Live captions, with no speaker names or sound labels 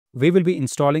we will be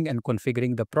installing and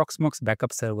configuring the Proxmox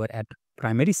backup server at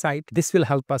primary site. This will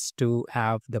help us to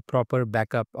have the proper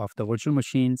backup of the virtual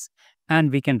machines,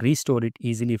 and we can restore it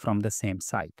easily from the same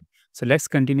site. So let's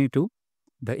continue to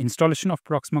the installation of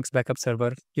Proxmox backup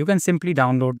server. You can simply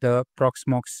download the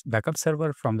Proxmox backup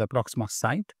server from the Proxmox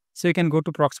site. So you can go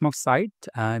to Proxmox site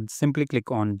and simply click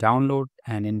on download,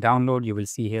 and in download you will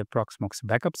see here Proxmox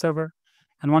backup server.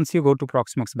 And once you go to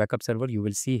Proxmox backup server, you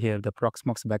will see here the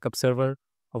Proxmox backup server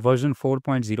version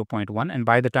 4.0.1. And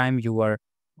by the time you are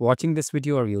watching this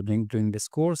video or you're doing this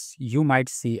course, you might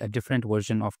see a different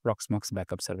version of Proxmox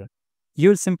backup server.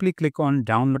 You'll simply click on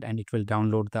download and it will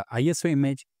download the ISO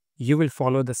image. You will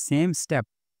follow the same step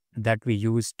that we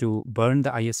use to burn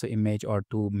the ISO image or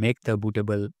to make the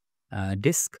bootable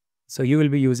disk. So you will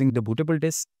be using the bootable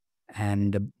disk,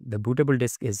 and the bootable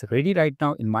disk is ready right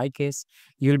now. In my case,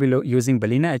 you will be using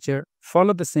Balena Etcher.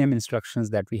 Follow the same instructions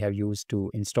that we have used to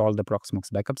install the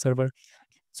Proxmox backup server.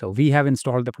 So we have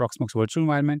installed the Proxmox virtual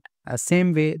environment.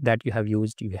 Same way that you have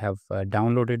used, you have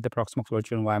downloaded the Proxmox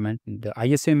virtual environment, the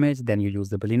ISO image, then you use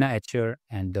the Balena Etcher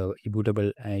and the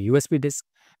bootable USB disk.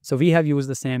 So we have used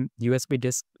the same USB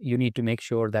disk. You need to make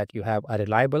sure that you have a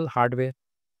reliable hardware.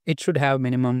 It should have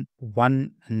minimum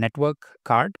 1 network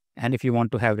card. And if you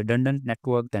want to have redundant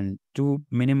network, then 2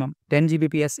 minimum. 10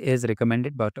 Gbps is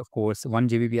recommended, but of course 1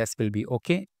 Gbps will be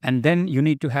okay. And then you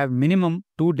need to have minimum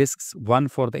 2 disks, one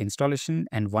for the installation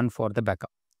and one for the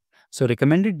backup. So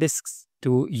recommended disks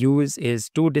to use is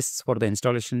 2 disks for the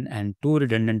installation and 2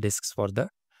 redundant disks for the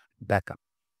backup.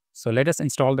 So let us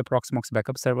install the Proxmox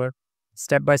backup server.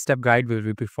 Step-by-step guide we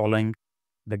will be following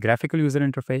the graphical user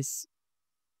interface.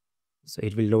 So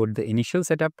it will load the initial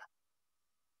setup,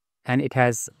 and it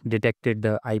has detected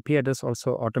the IP address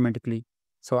also automatically.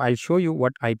 So I'll show you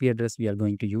what IP address we are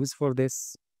going to use for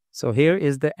this. So here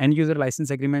is the end user license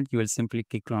agreement. You will simply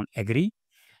click on agree.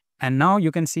 And now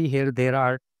you can see here there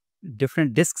are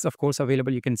different disks, of course,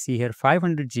 available. You can see here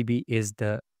 500 GB is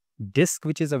the disk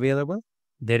which is available.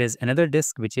 There is another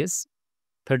disk which is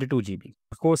 32 GB.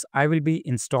 Of course, I will be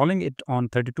installing it on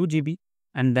 32 GB,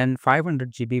 and then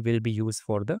 500 GB will be used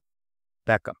for the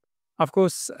backup. Of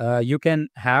course, you can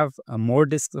have more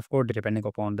disks, of course, depending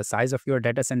upon the size of your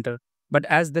data center. But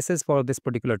as this is for this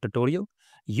particular tutorial,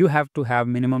 you have to have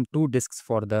minimum 2 disks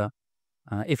for the,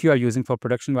 if you are using for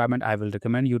production environment, I will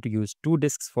recommend you to use 2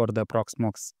 disks for the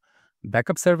Proxmox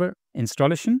backup server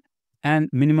installation and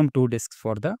minimum 2 disks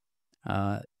for the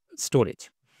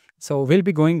storage. So we'll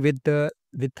be going with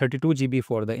 32 GB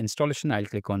for the installation. I'll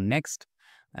click on next,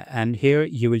 and here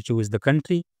you will choose the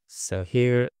country. So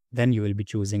here, then you will be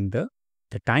choosing the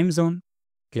time zone.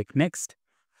 Click next.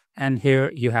 And here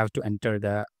you have to enter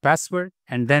the password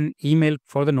and then email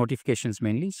for the notifications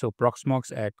mainly. So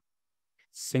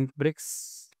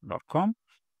proxmox@syncbricks.com.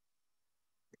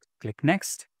 Click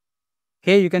next.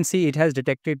 Here you can see it has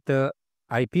detected the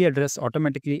IP address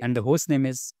automatically, and the host name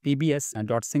is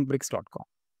pbs.syncbricks.com.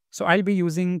 So I'll be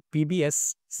using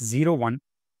pbs01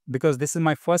 because this is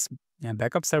my first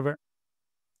backup server.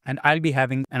 And I'll be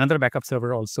having another backup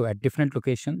server also at different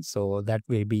locations. So that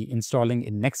we'll be installing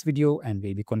in next video, and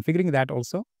we'll be configuring that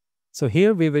also. So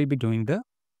here we will be doing the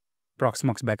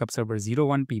Proxmox backup server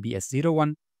 01,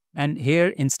 PBS01. And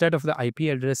here instead of the IP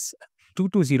address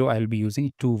 220, I'll be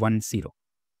using 210.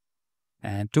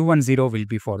 And 210 will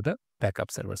be for the backup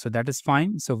server. So that is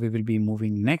fine. So we will be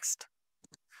moving next.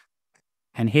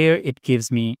 And here it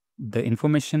gives me the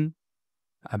information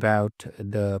about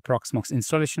the Proxmox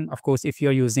installation. Of course, if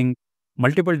you're using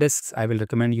multiple disks, I will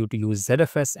recommend you to use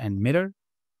ZFS and Mirror.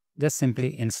 Just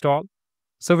simply install.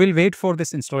 So we'll wait for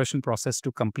this installation process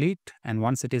to complete. And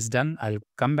once it is done, I'll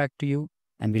come back to you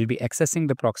and we'll be accessing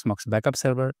the Proxmox backup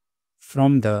server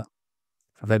from the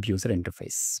web user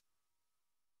interface.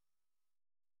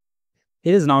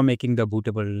 It is now making the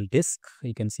bootable disk.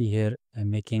 You can see here I'm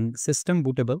making system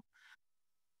bootable.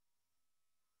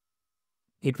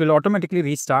 It will automatically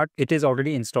restart. It is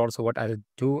already installed. So what I'll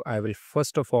do, I will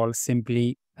first of all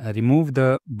simply remove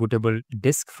the bootable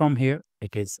disk from here.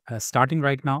 It is starting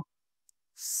right now.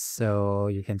 So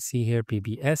you can see here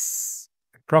PBS.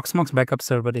 Proxmox backup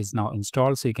server is now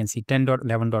installed. So you can see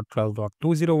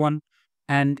 10.11.12.201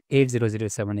 and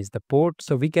 8007 is the port.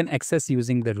 So we can access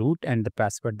using the root and the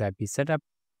password that we set up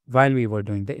while we were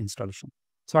doing the installation.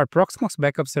 So our Proxmox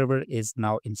backup server is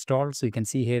now installed. So you can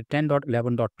see here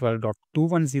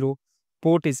 10.11.12.210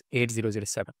 port is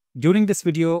 8007. During this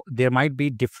video, there might be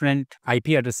different IP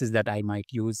addresses that I might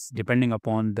use depending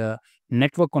upon the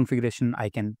network configuration. I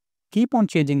can keep on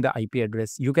changing the IP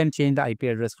address. You can change the IP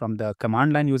address from the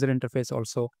command line user interface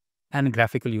also. and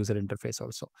graphical user interface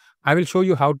also. I will show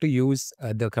you how to use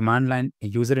the command line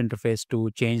user interface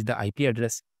to change the IP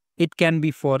address. It can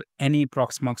be for any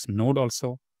Proxmox node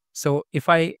also. So if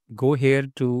I go here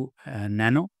to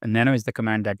nano is the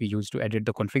command that we use to edit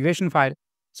the configuration file.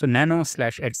 So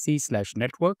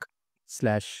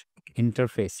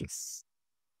nano/etc/network/interfaces.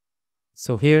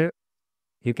 So here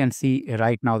you can see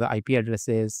right now the IP address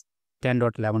is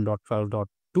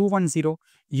 10.11.12.210.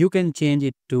 You can change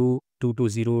it to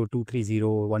 220, 230,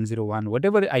 101,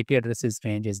 whatever IP addresses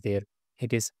range is there.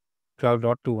 It is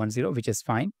 12.210, which is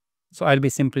fine. So I'll be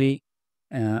simply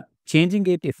changing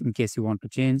it if in case you want to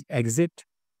change, exit,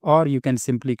 or you can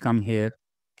simply come here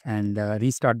and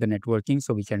restart the networking.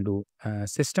 So we can do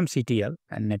systemctl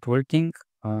and networking,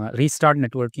 restart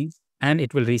networking, and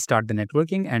it will restart the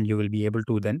networking and you will be able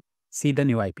to then see the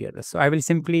new IP address. So I will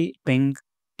simply ping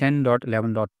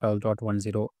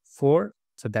 10.11.12.104.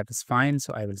 So that is fine.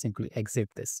 So I will simply exit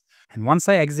this. And once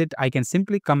I exit, I can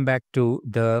simply come back to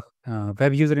the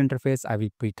web user interface. I will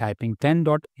be typing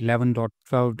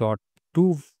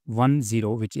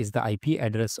 10.11.12.210, which is the IP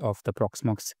address of the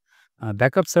Proxmox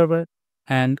backup server,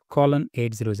 and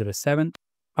 :8007.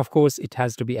 Of course, it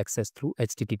has to be accessed through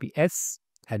HTTPS,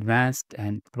 advanced,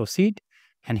 and proceed.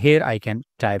 And here I can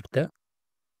type the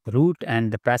root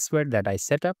and the password that I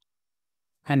set up.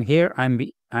 And here I'm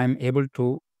able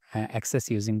to access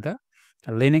using the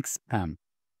Linux PAM.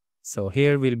 So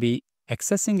here we'll be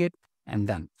accessing it, and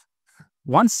then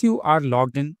once you are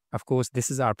logged in, of course, this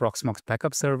is our Proxmox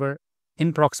backup server.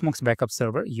 In Proxmox backup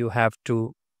server, you have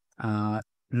to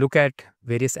look at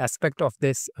various aspects of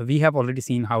this. We have already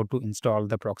seen how to install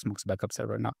the Proxmox backup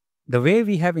server. Now, the way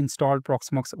we have installed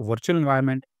Proxmox virtual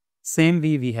environment, same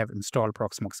way we have installed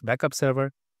Proxmox backup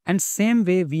server. And same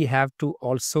way we have to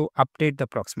also update the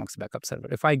Proxmox backup server.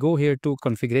 If I go here to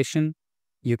configuration,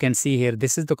 you can see here,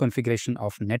 this is the configuration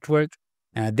of network.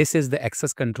 This is the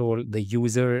access control, the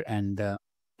user and the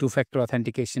two-factor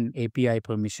authentication, API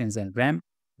permissions and RAM.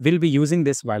 We'll be using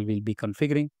this while we'll be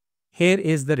configuring. Here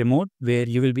is the remote where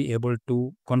you will be able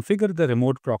to configure the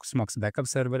remote Proxmox backup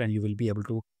server, and you will be able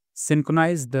to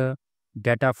synchronize the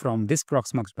data from this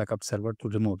Proxmox backup server to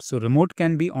remote. So remote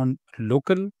can be on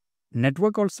local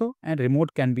network also, and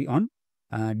remote can be on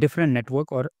different network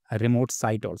or a remote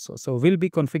site also. So we'll be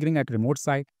configuring at remote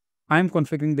site. I'm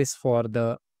configuring this for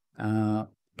the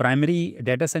primary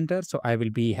data center. So I will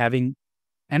be having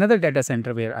another data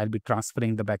center where I'll be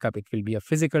transferring the backup. It will be a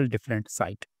physical different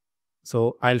site.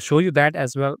 So I'll show you that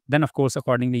as well. Then of course,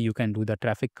 accordingly, you can do the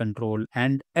traffic control,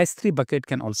 and S3 bucket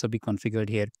can also be configured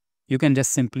here. You can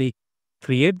just simply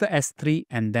create the S3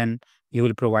 and then you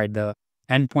will provide the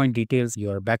endpoint details.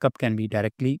 Your backup can be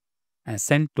directly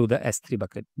sent to the S3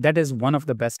 bucket. That is one of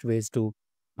the best ways to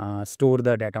store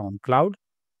the data on cloud.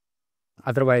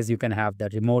 Otherwise, you can have the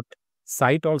remote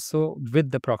site also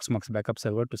with the Proxmox backup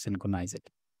server to synchronize it.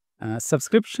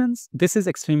 Subscriptions, this is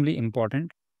extremely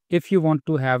important. If you want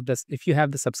to have this, if you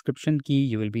have the subscription key,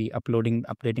 you will be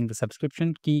updating the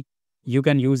subscription key. You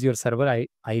can use your server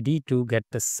ID to get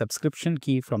the subscription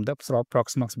key from the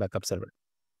Proxmox backup server.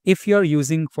 If you're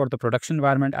using for the production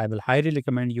environment, I will highly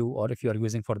recommend you, or if you are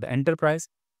using for the enterprise,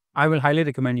 I will highly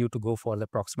recommend you to go for the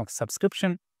Proxmox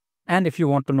subscription. And if you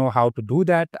want to know how to do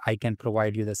that, I can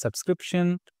provide you the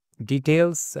subscription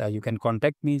details. You can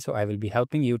contact me. So I will be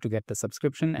helping you to get the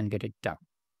subscription and get it done.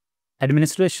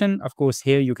 Administration, of course,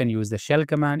 here you can use the shell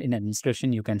command. In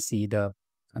administration, you can see the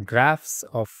graphs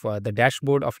of the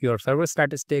dashboard of your server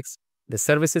statistics, the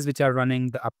services which are running,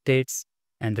 the updates,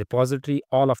 and repository.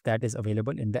 All of that is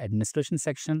available in the administration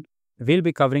section. We'll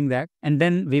be covering that. And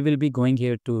then we will be going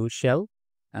here to shell.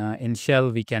 In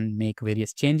shell, we can make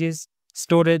various changes.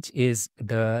 Storage is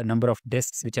the number of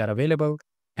disks which are available.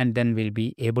 And then we'll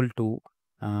be able to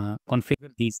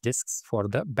configure these disks for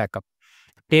the backup.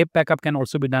 Tape backup can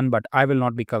also be done, but I will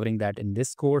not be covering that in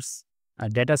this course.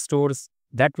 Data stores,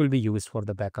 that will be used for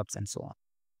the backups and so on.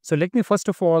 So let me first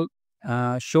of all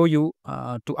show you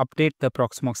to update the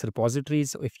Proxmox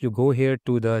repositories. So if you go here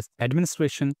to the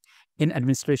administration, in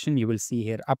administration, you will see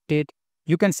here update.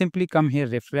 You can simply come here,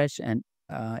 refresh, and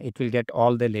it will get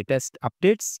all the latest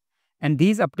updates. And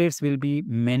these updates will be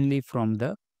mainly from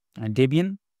the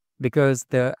Debian, because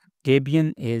the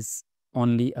Debian is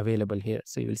only available here.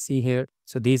 So you will see here.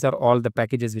 So these are all the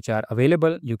packages which are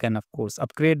available. You can, of course,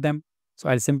 upgrade them. So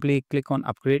I'll simply click on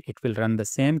upgrade. It will run the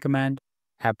same command,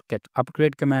 apt-get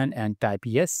upgrade command, and type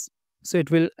yes. So it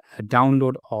will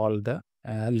download all the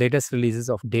latest releases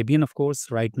of Debian, of course.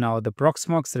 Right now, the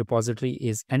Proxmox repository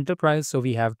is enterprise. So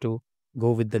we have to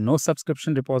go with the no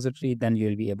subscription repository. Then you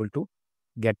will be able to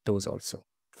get those also.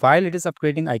 while it is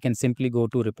upgrading, I can simply go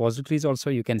to repositories also.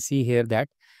 You can see here that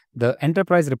the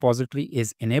enterprise repository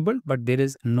is enabled, but there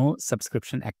is no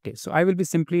subscription active. So I will be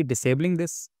simply disabling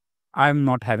this. I'm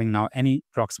not having now any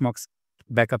Proxmox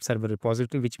backup server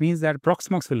repository, which means that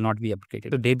Proxmox will not be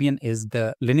upgraded. So Debian is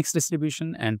the Linux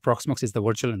distribution and Proxmox is the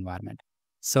virtual environment.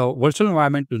 So virtual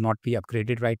environment will not be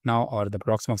upgraded right now, or the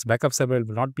Proxmox backup server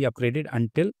will not be upgraded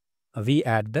until we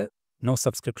add the no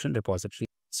subscription repository.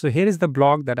 So here is the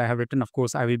blog that I have written. Of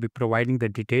course, I will be providing the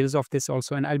details of this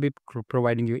also, and I'll be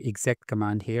providing you exact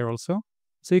command here also.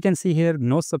 So you can see here,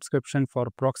 no subscription for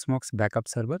Proxmox backup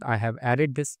server. I have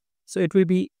added this. So it will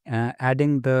be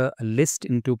adding the list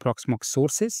into Proxmox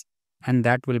sources, and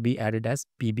that will be added as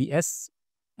PBS,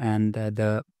 and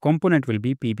the component will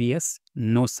be PBS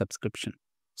no subscription.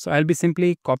 So I'll be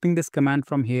simply copying this command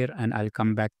from here, and I'll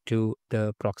come back to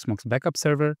the Proxmox backup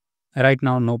server. Right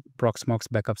now, no Proxmox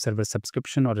backup server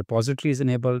subscription or repository is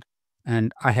enabled,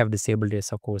 and I have disabled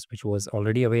this, of course, which was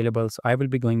already available. So I will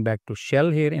be going back to shell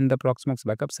here in the Proxmox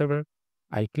backup server.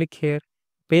 I click here,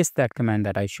 paste that command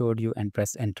that I showed you, and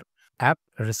press enter. App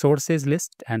resources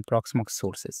list and Proxmox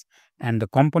sources, and the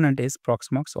component is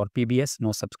Proxmox or PBS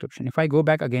no subscription. If I go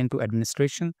back again to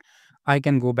administration, I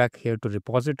can go back here to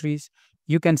repositories.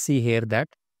 You can see here that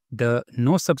the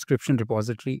no subscription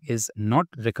repository is not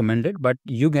recommended, but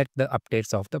you get the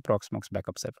updates of the Proxmox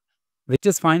backup server, which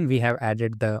is fine. We have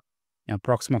added the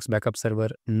Proxmox backup server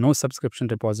no subscription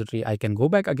repository. I can go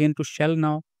back again to shell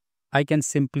now. I can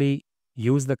simply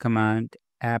use the command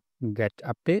app get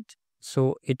update.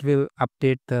 So it will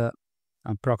update the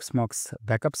Proxmox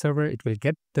backup server. It will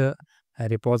get the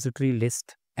repository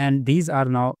list. And these are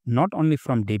now not only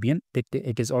from Debian,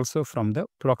 it is also from the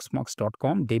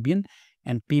proxmox.com, Debian,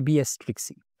 and PBS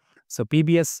fixing. So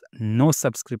PBS no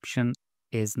subscription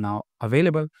is now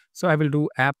available. So I will do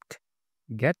apt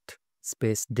get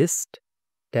space dist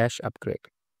dash upgrade.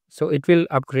 So it will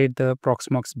upgrade the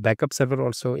Proxmox backup server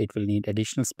also. It will need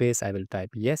additional space. I will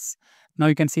type yes. Now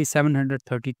you can see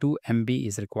 732 MB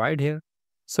is required here.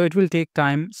 So it will take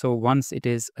time. So once it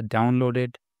is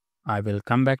downloaded, I will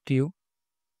come back to you.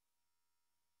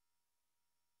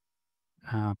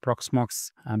 Proxmox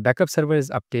backup server is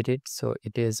updated, so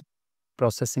it is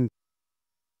processing.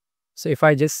 So if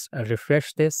I just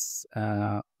refresh this,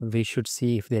 we should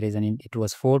see if there is any. It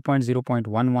was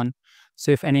 4.0.11.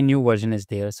 So if any new version is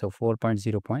there, so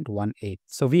 4.0.18.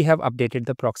 So we have updated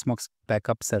the Proxmox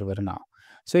backup server now.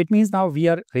 So it means now we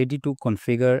are ready to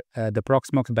configure the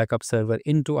Proxmox backup server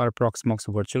into our Proxmox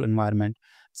virtual environment.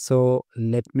 So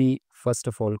let me first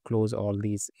of all close all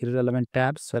these irrelevant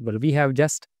tabs. So we have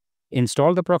just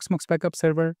installed the Proxmox backup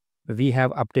server. We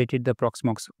have updated the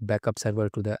Proxmox backup server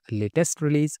to the latest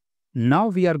release. Now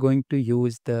we are going to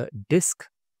use the disk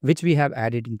which we have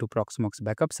added into Proxmox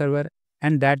backup server,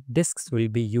 and that disks will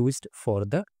be used for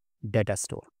the data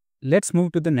store. Let's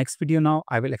move to the next video now.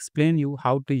 I will explain you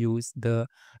how to use the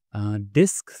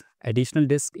additional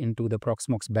disk into the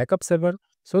Proxmox backup server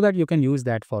so that you can use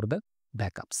that for the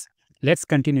backups. Let's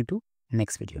continue to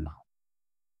next video now.